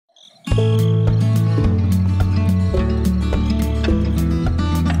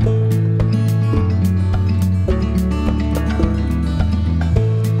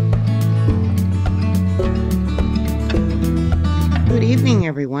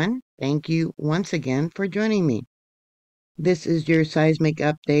everyone. Thank you once again for joining me. This is your seismic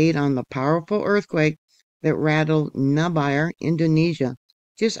update on the powerful earthquake that rattled Nabire, Indonesia,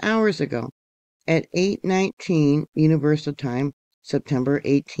 just hours ago at 8:19 Universal Time, September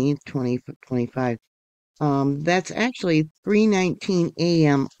 18th, 2025. That's actually 3:19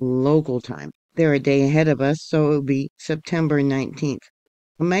 a.m. local time. They're a day ahead of us, so it would be September 19th.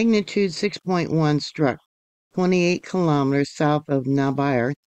 A magnitude 6.1 struck 28 kilometers south of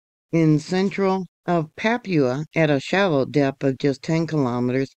Nabire in central of Papua at a shallow depth of just 10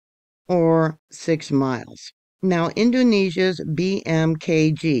 kilometers or 6 miles. Now, Indonesia's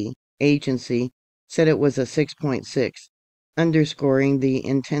BMKG agency said it was a 6.6, underscoring the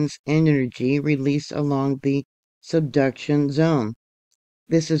intense energy released along the subduction zone.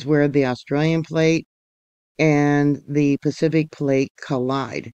 This is where the Australian plate and the Pacific plate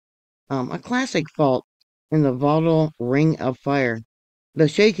collide. A classic fault in the volatile ring of fire. The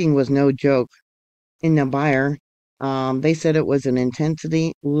shaking was no joke. In Nabire, they said it was an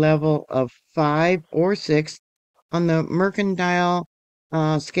intensity level of 5 or 6 on the mercantile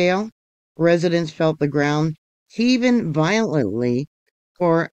scale. Residents felt the ground heaving violently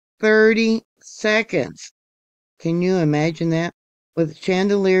for 30 seconds. Can you imagine that? With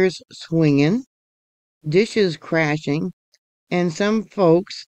chandeliers swinging, dishes crashing, and some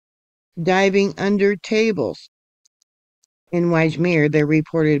folks diving under tables. In Wajmer, they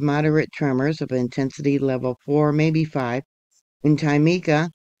reported moderate tremors of intensity level 4, maybe 5. In Timika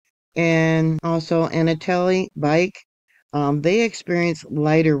and also Anateli Bike, they experienced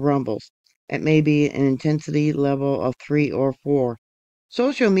lighter rumbles at maybe an intensity level of 3 or 4.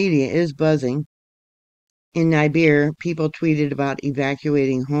 Social media is buzzing. In Nabire, people tweeted about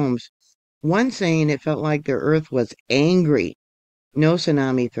evacuating homes, one saying it felt like the earth was angry. No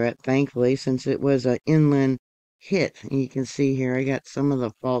tsunami threat, thankfully, since it was an inland hit. And you can see here, I got some of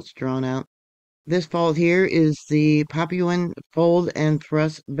the faults drawn out. This fault here is the Papuan fold and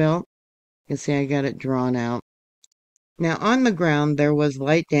thrust belt. You can see I got it drawn out. Now, on the ground, there was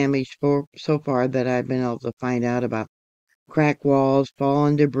light damage so far that I've been able to find out about. Cracked walls,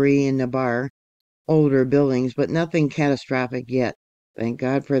 fallen debris in Nabire, older buildings, but nothing catastrophic yet. Thank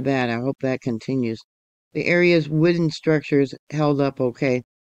God for that. I hope that continues. The area's wooden structures held up okay,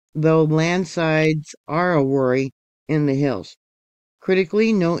 though landslides are a worry in the hills.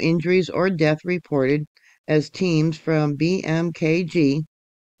 Critically, no injuries or death reported as teams from BMKG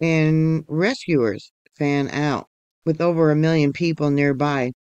and rescuers fan out. With over 1 million people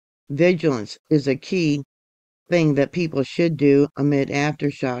nearby, vigilance is a key thing that people should do amid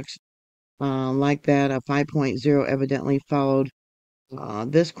aftershocks like that. A 5.0 evidently followed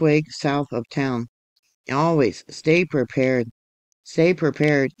this quake south of town. Always stay prepared. Stay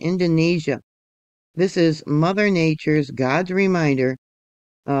prepared. Indonesia. This is Mother Nature's God's reminder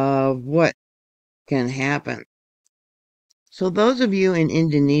of what can happen. So those of you in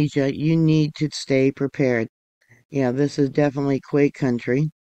Indonesia, you need to stay prepared. Yeah, this is definitely quake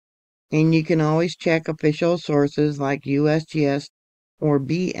country. And you can always check official sources like USGS or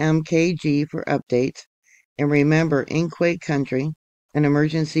BMKG for updates. And remember, in quake country, an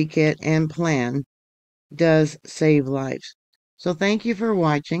emergency kit and plan does save lives. So thank you for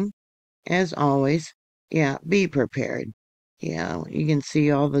watching. As always, yeah, be prepared. Yeah, you can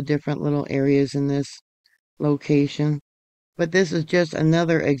see all the different little areas in this location. But this is just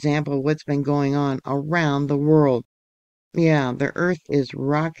another example of what's been going on around the world. Yeah, the earth is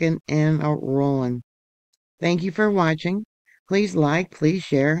rocking and rolling. Thank you for watching. Please like, please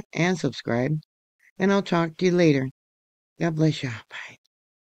share, and subscribe. And I'll talk to you later. God bless you. Bye.